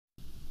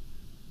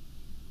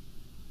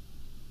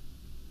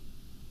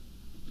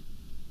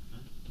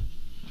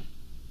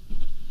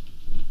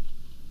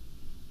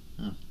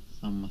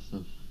Someone must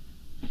have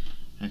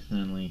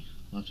accidentally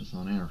left us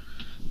on air.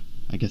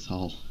 I guess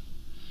I'll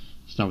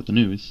start with the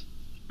news.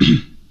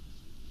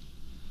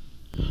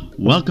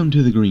 Welcome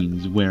to the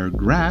Greens, where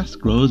grass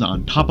grows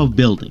on top of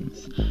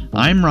buildings.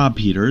 I'm Rob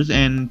Peters,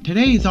 and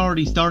today's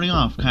already starting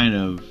off kind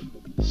of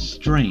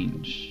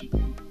strange.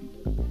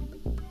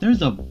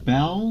 There's a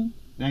bell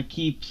that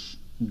keeps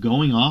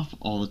going off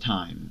all the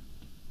time.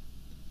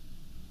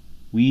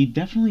 We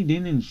definitely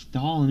didn't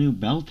install a new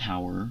bell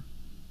tower,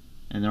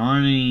 and there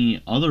aren't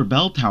any other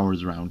bell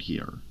towers around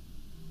here.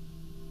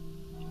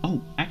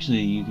 Oh, actually,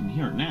 you can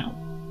hear it now.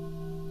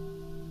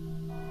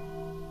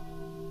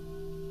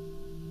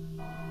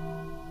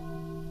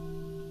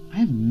 I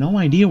have no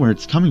idea where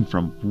it's coming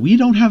from. We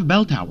don't have a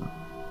bell tower.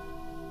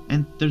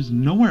 And there's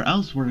nowhere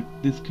else where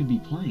this could be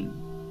playing.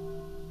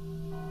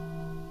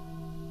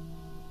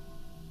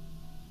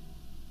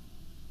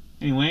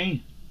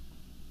 Anyway,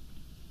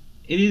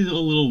 it is a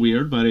little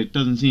weird, but it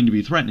doesn't seem to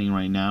be threatening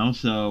right now,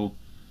 so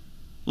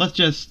let's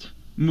just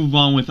move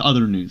on with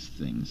other news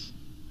things.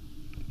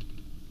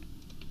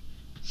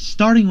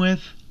 Starting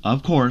with,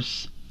 of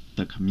course,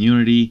 the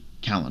community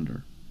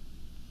calendar.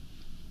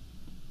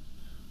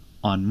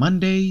 On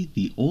Monday,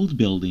 the old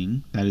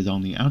building that is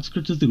on the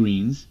outskirts of the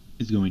Greens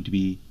is going to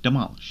be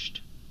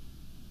demolished.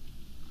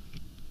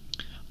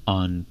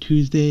 On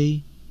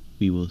Tuesday,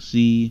 we will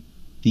see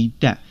the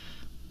death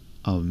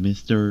of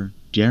Mr.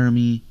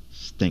 Jeremy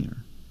Stinger.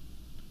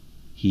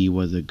 He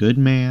was a good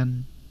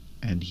man,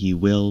 and he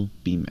will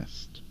be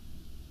missed.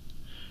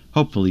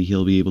 Hopefully,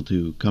 he'll be able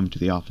to come to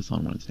the office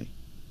on Wednesday.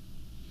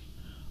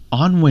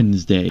 On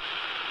Wednesday,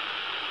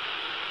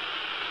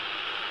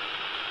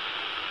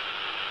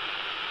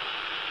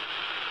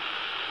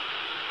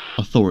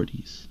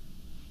 authorities.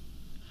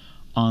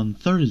 On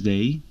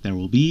Thursday, there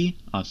will be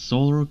a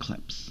solar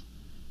eclipse.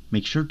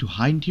 Make sure to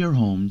hide into your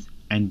homes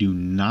and do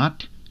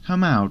not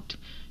come out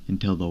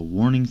until the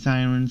warning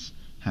sirens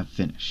have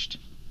finished.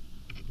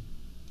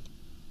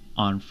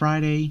 On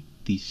Friday,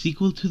 the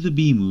sequel to the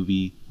Bee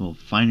Movie will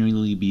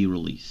finally be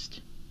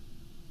released.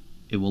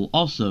 It will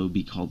also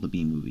be called the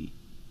Bee Movie.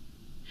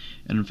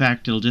 And in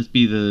fact, it'll just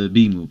be the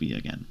Bee Movie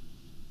again.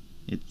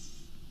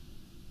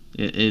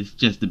 It's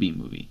just the Bee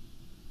Movie.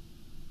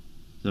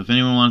 So if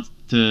anyone wants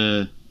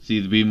to see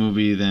the Bee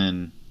Movie,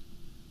 then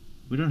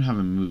we don't have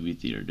a movie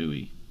theater, do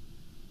we?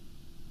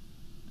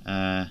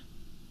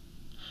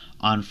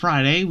 On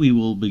Friday, we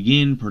will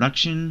begin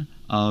production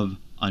of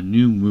a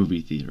new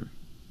movie theater.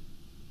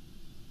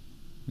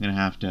 I'm gonna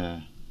have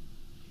to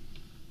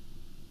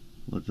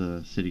let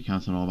the city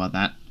council know about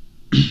that.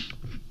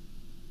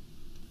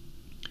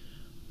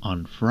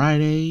 On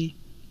Friday,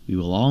 we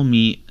will all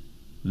meet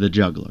the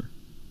juggler.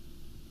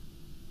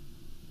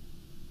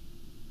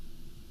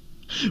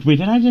 Wait,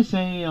 did I just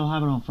say I'll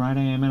have it on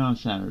Friday? I meant on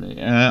Saturday.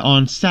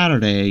 On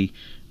Saturday,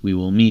 we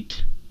will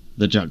meet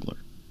the juggler.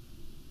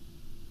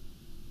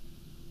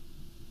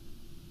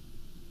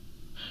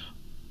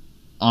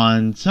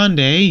 On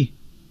Sunday,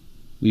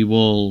 we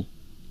will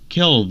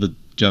kill the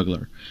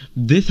juggler.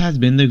 This has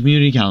been the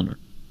community calendar.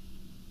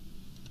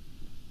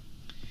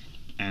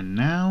 And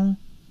now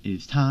it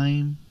is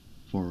time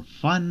for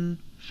Fun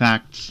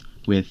Facts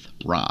with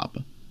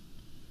Rob,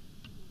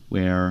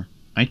 where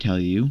I tell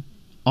you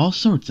all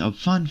sorts of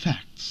fun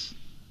facts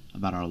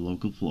about our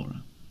local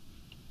flora.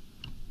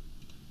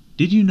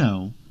 Did you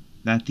know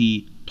that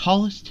the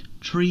tallest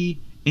tree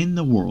in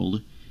the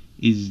world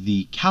is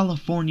the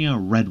California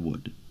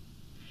redwood,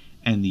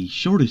 and the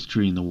shortest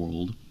tree in the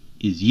world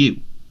is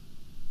yew?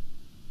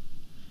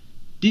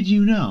 Did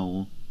you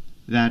know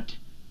that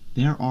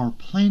there are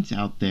plants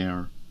out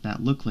there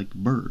that look like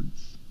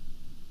birds?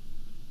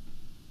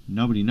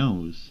 Nobody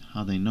knows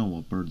how they know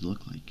what birds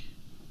look like.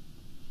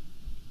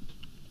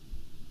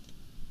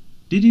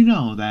 Did you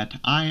know that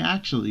I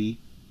actually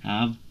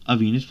have a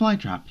Venus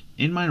flytrap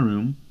in my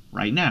room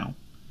right now?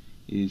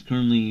 It is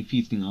currently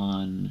feasting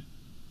on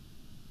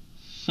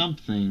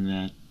something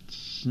that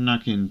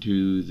snuck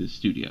into the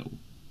studio.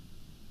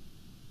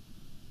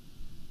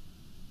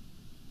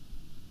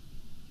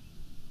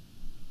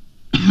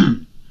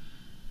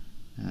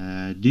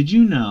 Did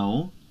you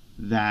know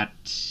that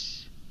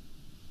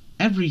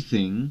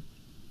everything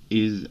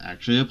is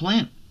actually a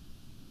plant?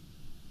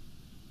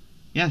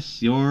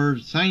 Yes, your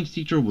science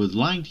teacher was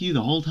lying to you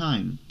the whole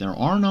time. There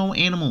are no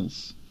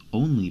animals,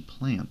 only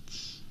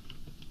plants.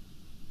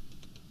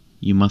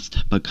 You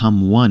must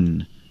become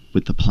one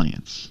with the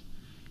plants.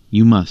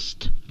 You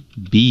must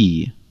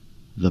be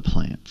the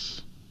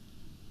plants.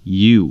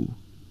 You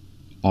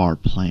are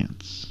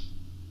plants.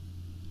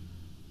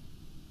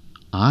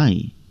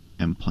 I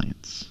am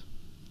plants.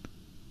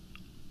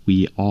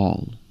 We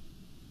all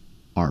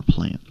are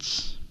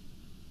plants.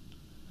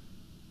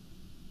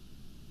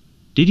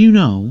 Did you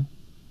know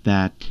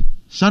that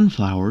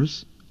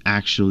sunflowers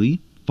actually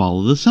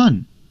follow the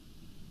sun?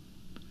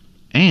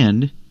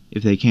 And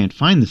if they can't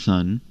find the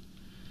sun,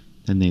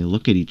 then they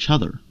look at each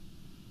other,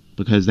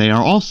 because they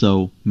are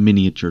also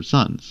miniature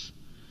suns,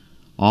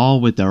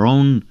 all with their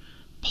own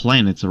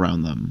planets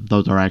around them.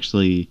 Those are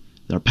actually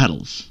their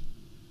petals.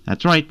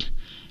 That's right.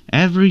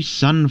 Every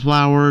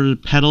sunflower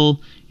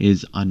petal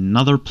is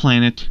another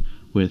planet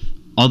with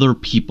other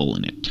people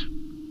in it.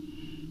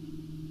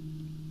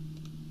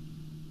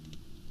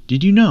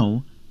 Did you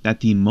know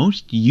that the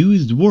most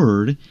used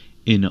word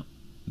in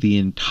the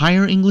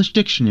entire English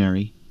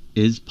dictionary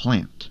is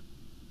plant?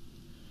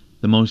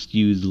 The most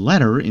used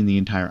letter in the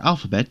entire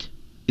alphabet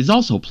is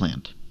also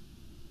plant.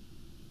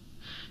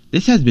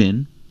 This has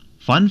been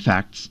Fun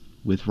Facts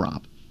with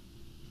Rob.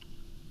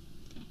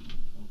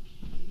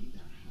 Okay,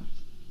 there has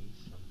to be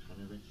some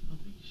kind of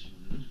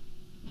explanation.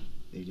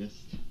 They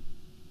just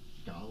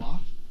got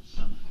lost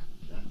somehow,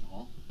 that's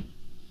all.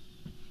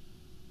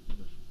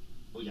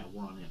 Oh yeah,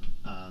 we're on it.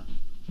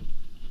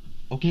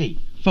 Okay,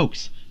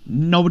 folks,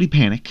 nobody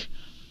panic,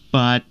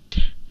 but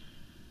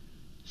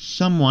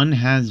someone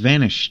has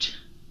vanished.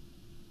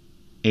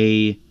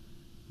 A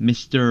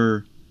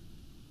Mr.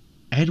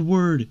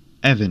 Edward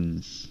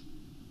Evans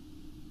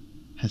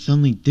has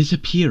suddenly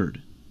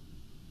disappeared,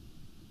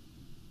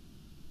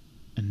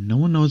 and no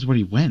one knows where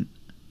he went.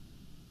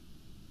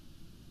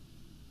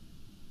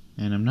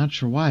 And I'm not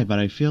sure why, but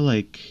I feel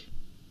like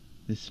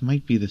this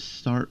might be the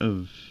start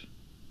of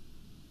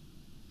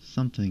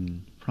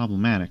something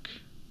problematic.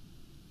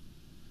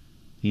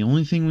 The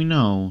only thing we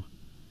know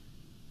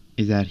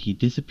is that he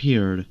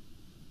disappeared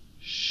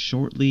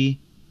shortly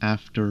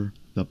after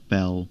the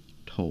bell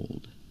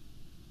tolled.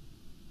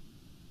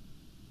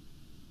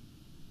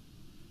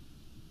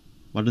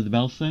 What did the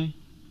bell say?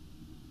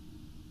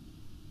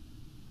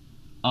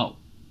 Oh,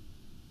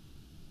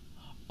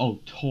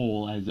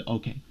 toll as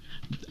okay.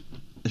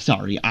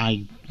 Sorry,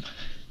 I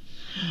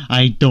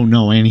don't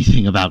know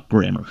anything about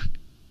grammar.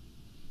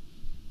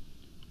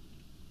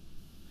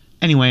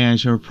 Anyway, I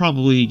should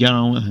probably get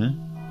on with it.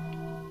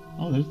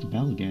 Oh, there's the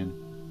bell again.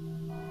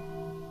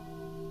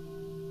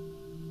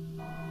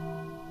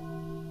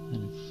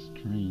 That is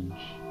strange.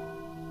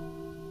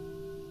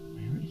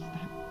 Where is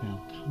that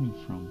bell coming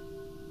from?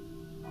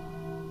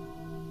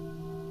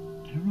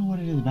 I don't know what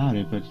it is about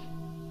it, but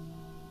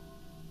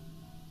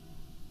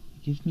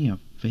it gives me a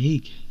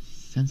vague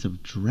sense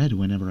of dread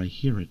whenever I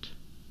hear it.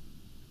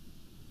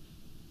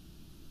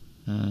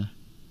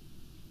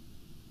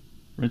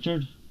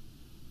 Richard?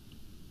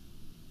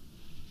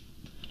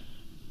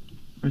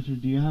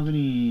 Richard, do you have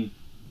any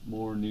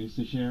more news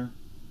to share?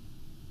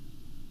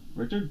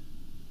 Richard?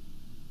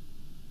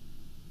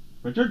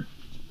 Richard?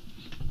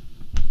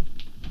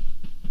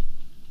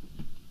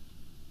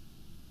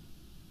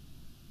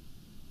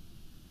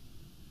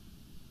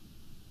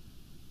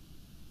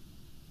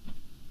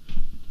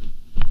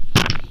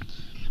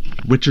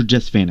 Richard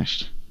just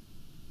vanished.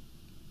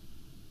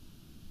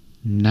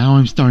 Now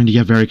I'm starting to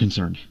get very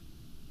concerned.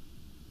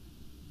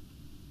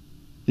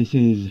 This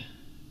is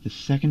the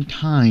second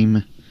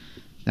time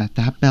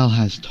that bell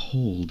has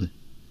tolled,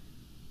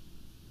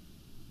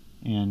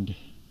 and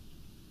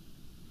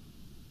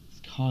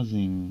it's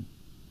causing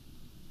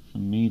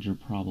some major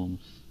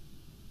problems.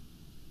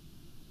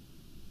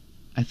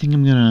 I think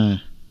I'm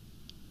gonna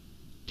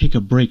take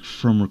a break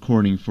from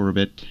recording for a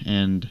bit,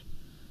 and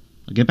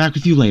I'll get back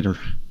with you later.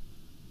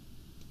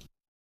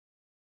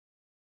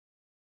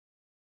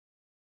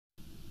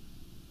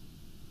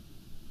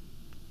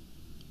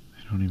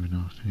 I don't even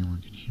know if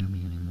anyone can hear me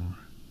anymore.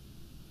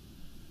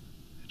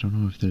 I don't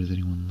know if there's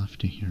anyone left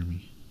to hear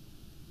me.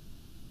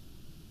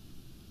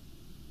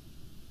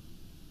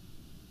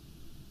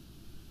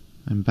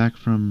 I'm back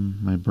from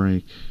my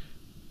break,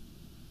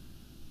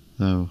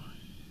 though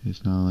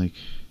it's not like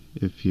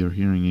if you're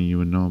hearing it you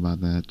would know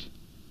about that.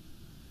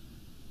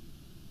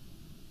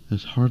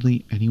 There's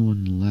hardly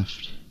anyone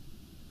left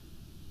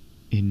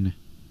in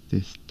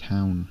this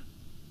town.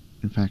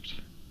 In fact,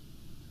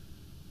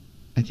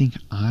 I think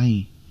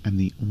I am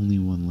the only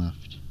one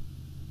left.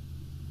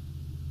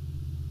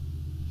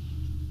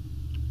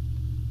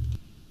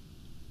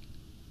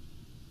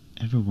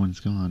 Everyone's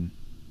gone.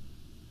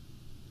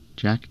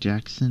 Jack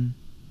Jackson,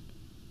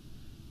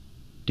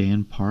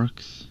 Dan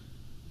Parks,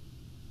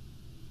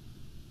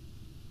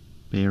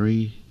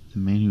 Barry, the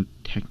man who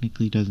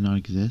technically does not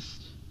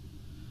exist,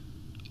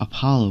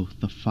 Apollo,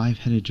 the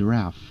five-headed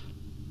giraffe,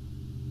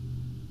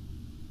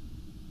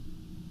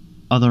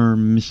 other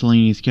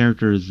miscellaneous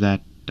characters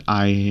that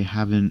I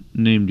haven't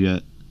named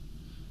yet.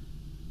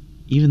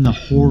 Even the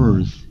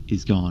Horrors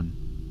is gone.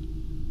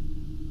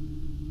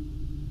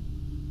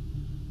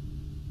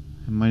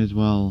 I might as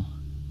well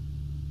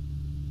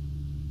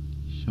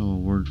show a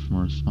word from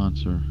our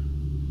sponsor.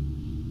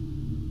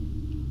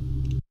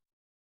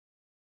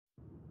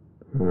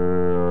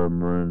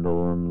 I'm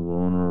Randall, I'm the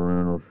owner of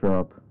Randall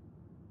Shop.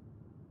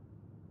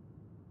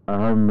 I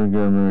haven't been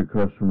getting many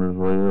customers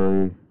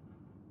lately.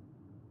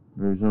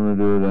 There's something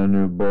to do with that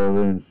new bulb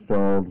they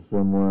installed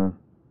somewhere.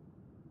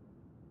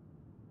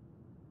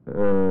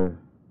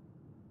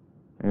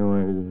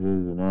 Anyway, this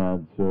is an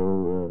ad,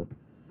 so,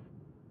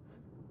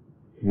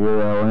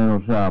 here at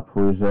Randall Shop,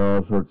 we sell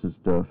all sorts of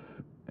stuff,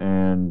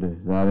 and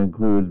that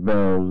includes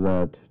bells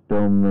that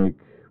don't make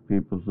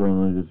people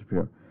suddenly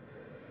disappear.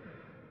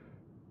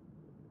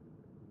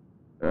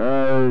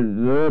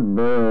 that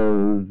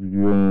bell is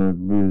gonna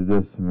be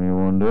this to me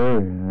one day,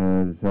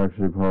 and it's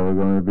actually probably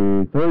gonna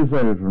be 30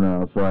 seconds from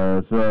now, so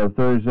I still have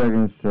 30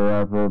 seconds to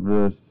wrap up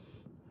this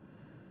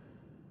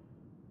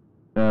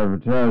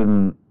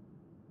advertisement.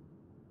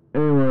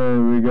 Anyway,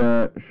 we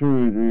got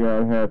shoes, we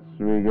got hats,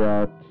 we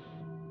got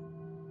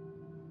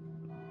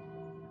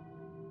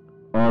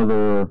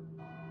other,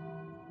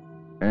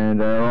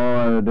 and they're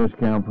all at a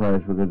discount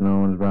price because no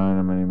one's buying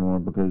them anymore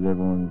because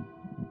everyone's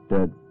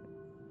dead.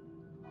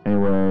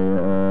 Anyway,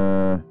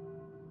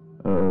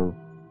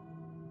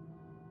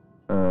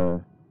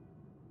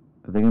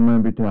 I think it might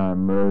be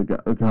time.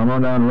 Come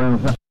on down to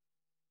Reynolds.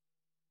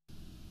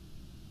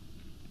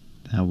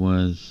 That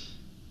was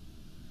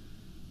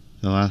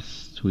the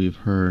last we've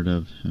heard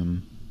of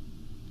him.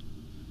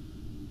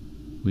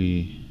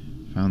 We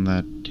found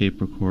that tape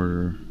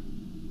recorder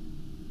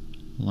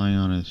lying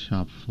on his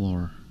shop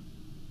floor.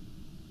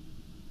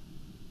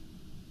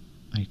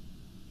 I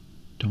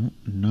don't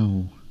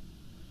know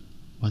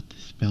what the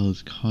spell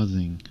is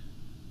causing,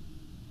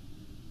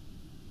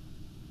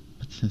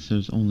 but since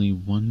there's only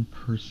one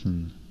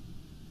person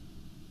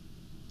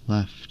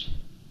left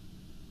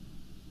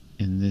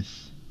in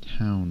this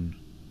town,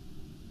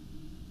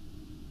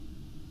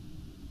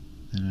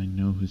 then I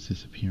know who's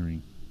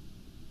disappearing.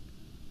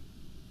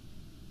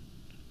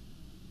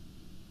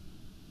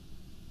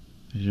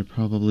 I should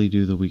probably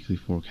do the weekly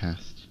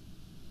forecast.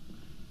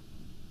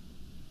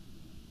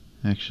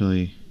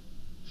 Actually,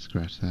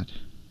 scratch that.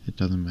 It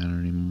doesn't matter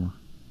anymore.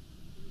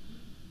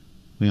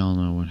 We all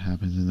know what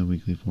happens in the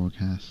weekly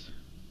forecast.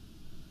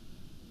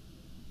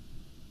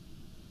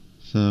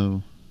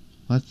 So,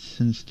 let's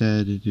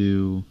instead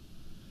do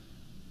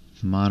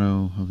the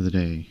motto of the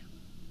day.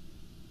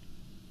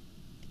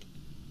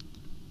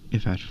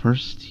 If at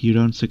first you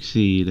don't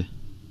succeed,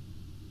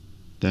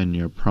 then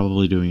you're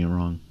probably doing it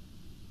wrong.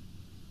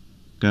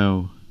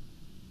 Go,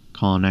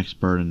 call an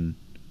expert and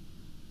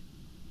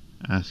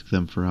ask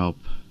them for help,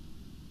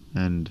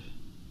 and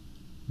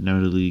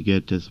notably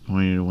get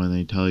disappointed when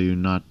they tell you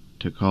not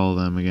to call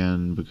them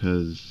again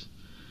because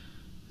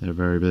they're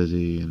very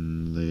busy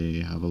and they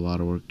have a lot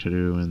of work to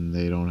do and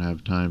they don't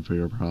have time for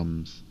your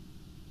problems.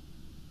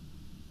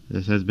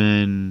 This has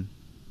been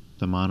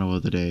the motto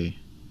of the day.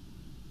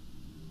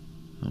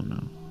 Oh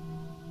no.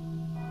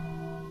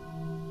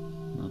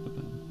 Not the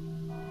bell.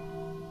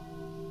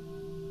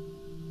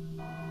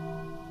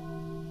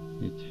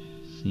 It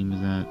seems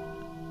that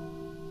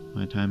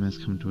my time has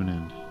come to an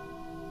end,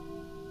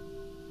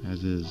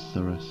 as is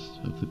the rest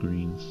of the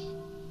greens.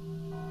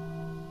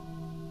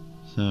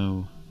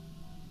 So,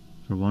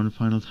 for one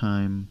final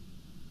time,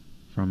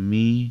 from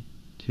me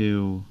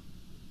to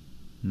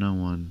no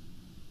one,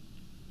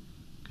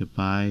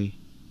 goodbye,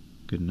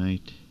 good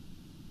night,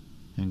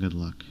 and good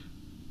luck.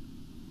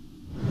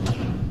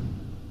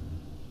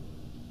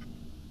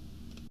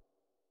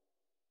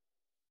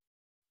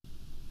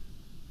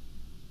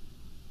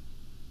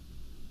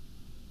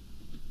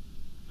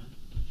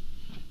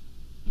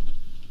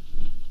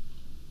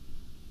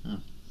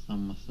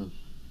 Some must have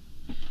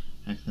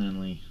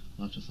accidentally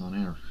left us on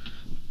air.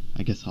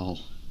 I guess I'll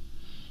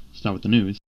start with the news.